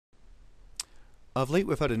Of late,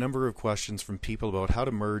 we've had a number of questions from people about how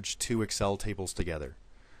to merge two Excel tables together.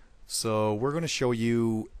 So we're going to show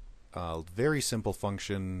you a very simple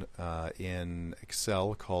function in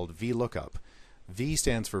Excel called vLookup. V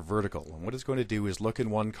stands for vertical, and what it's going to do is look in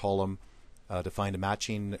one column to find a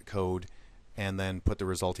matching code and then put the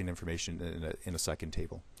resulting information in a second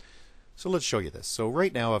table. So let's show you this. So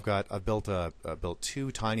right now I've built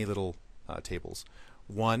two tiny little tables.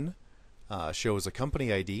 One shows a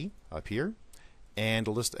company ID up here, and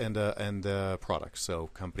a list and products. So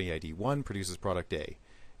company ID 1 produces product A.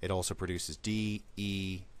 It also produces D,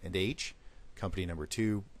 E, and H. Company number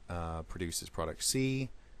 2 produces product C,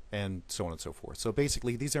 and so on and so forth. So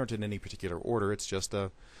basically, these aren't in any particular order. It's just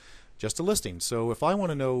a listing. So if I want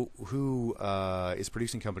to know who is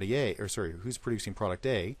producing company A, or sorry, who's producing product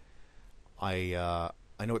A, I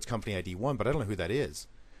know it's company ID 1, but I don't know who that is.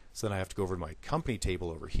 So then I have to go over to my company table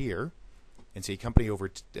over here and see company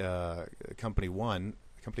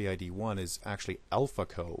ID 1 is actually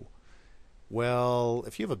AlphaCo. Well,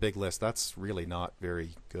 if you have a big list, that's really not very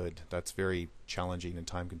good. That's very challenging and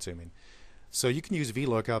time consuming. So you can use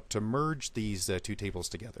vLookup to merge these two tables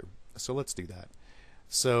together. So let's do that.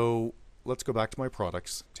 So let's go back to my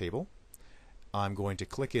products table. I'm going to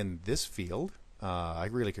click in this field. I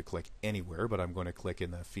really could click anywhere, but I'm going to click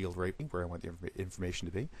in the field right where I want the information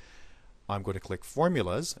to be. I'm going to click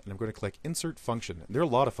formulas, and I'm going to click insert function. There are a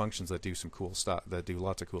lot of functions that do some cool stuff, that do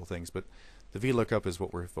lots of cool things, but the vLookup is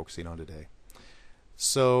what we're focusing on today.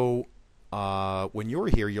 So when you're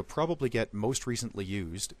here, you'll probably get most recently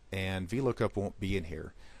used, and vLookup won't be in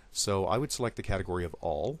here. So I would select the category of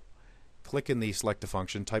all, click in the select a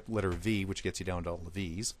function, type the letter V, which gets you down to all the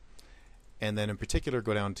V's, and then in particular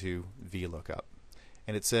go down to vLookup.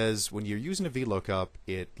 And it says when you're using a vLookup,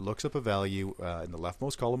 it looks up a value in the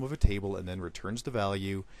leftmost column of a table and then returns the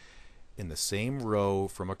value in the same row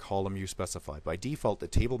from a column you specify. By default, the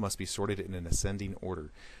table must be sorted in an ascending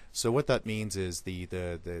order. So what that means is the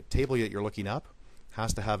table that you're looking up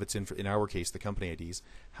has to have its, in our case, the company IDs,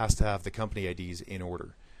 has to have the company IDs in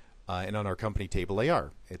order. And on our company table, they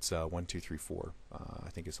are. It's 1, 2, 3, 4. I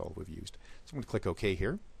think it's all we've used. So I'm going to click OK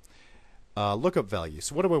here. Lookup value.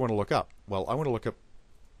 So what do I want to look up? Well, I want to look up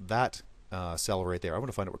that cell right there. I want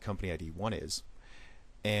to find out what company ID 1 is.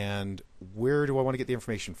 And where do I want to get the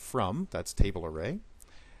information from? That's table array.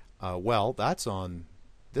 Well, that's on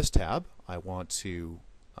this tab. I want to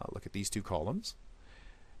look at these two columns.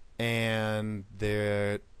 And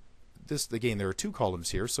again, there are two columns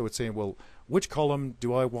here. So it's saying, well, which column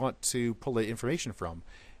do I want to pull the information from?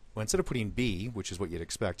 Well, instead of putting B, which is what you'd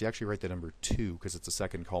expect, you actually write the number 2 because it's the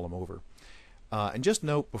second column over. And just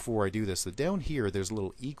note before I do this that down here there's a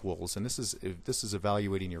little equals, and this is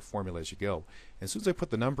evaluating your formula as you go. And as soon as I put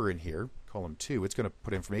the number in here, column 2, it's going to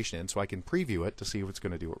put information in so I can preview it to see if it's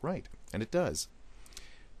going to do it right. And it does.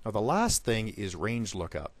 Now the last thing is range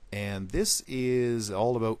lookup, and this is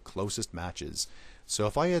all about closest matches. So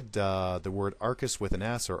if I had the word Arcus with an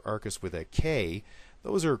S or Arcus with a K,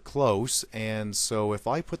 those are close, and so if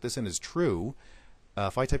I put this in as true,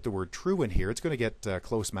 if I type the word true in here, it's going to get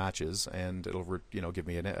close matches, and it'll give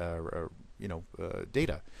me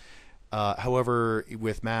data. However,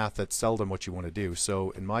 with math, that's seldom what you want to do. So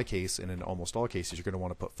in my case, and in almost all cases, you're going to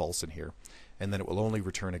want to put false in here, and then it will only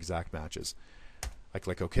return exact matches. I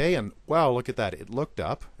click OK, and wow, look at that! It looked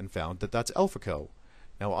up and found that that's AlphaCo.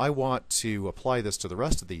 Now I want to apply this to the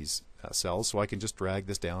rest of these cells, so I can just drag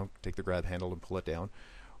this down, take the grab handle and pull it down,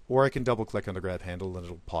 or I can double click on the grab handle and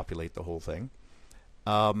it'll populate the whole thing.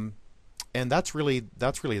 And that's really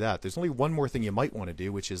that. There's only one more thing you might want to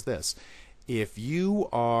do, which is this. If you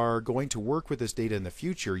are going to work with this data in the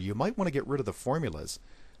future, you might want to get rid of the formulas.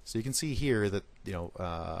 So you can see here that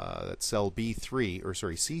that cell B3 or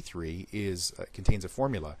sorry C3 is contains a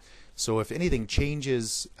formula. So if anything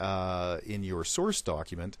changes in your source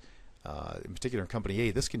document, in particular in company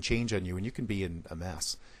A, this can change on you and you can be in a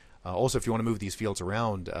mess. Also, if you want to move these fields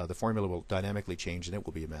around, the formula will dynamically change and it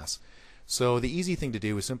will be a mess. So the easy thing to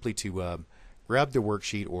do is simply to grab the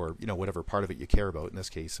worksheet or whatever part of it you care about. In this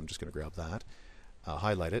case, I'm just going to grab that,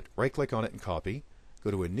 highlight it, right click on it and copy, go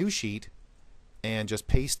to a new sheet and just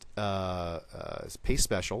paste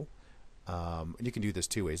special. And you can do this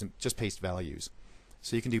two ways, and just paste values.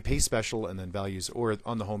 So you can do paste special and then values, or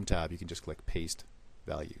on the home tab you can just click paste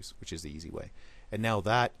values, which is the easy way. And now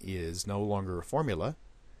that is no longer a formula,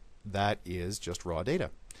 that is just raw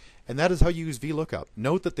data. And that is how you use vLookup.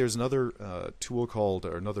 Note that there's another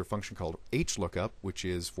another function called hLookup, which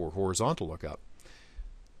is for horizontal lookup.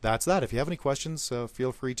 That's that. If you have any questions,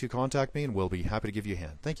 feel free to contact me and we'll be happy to give you a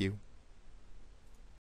hand. Thank you.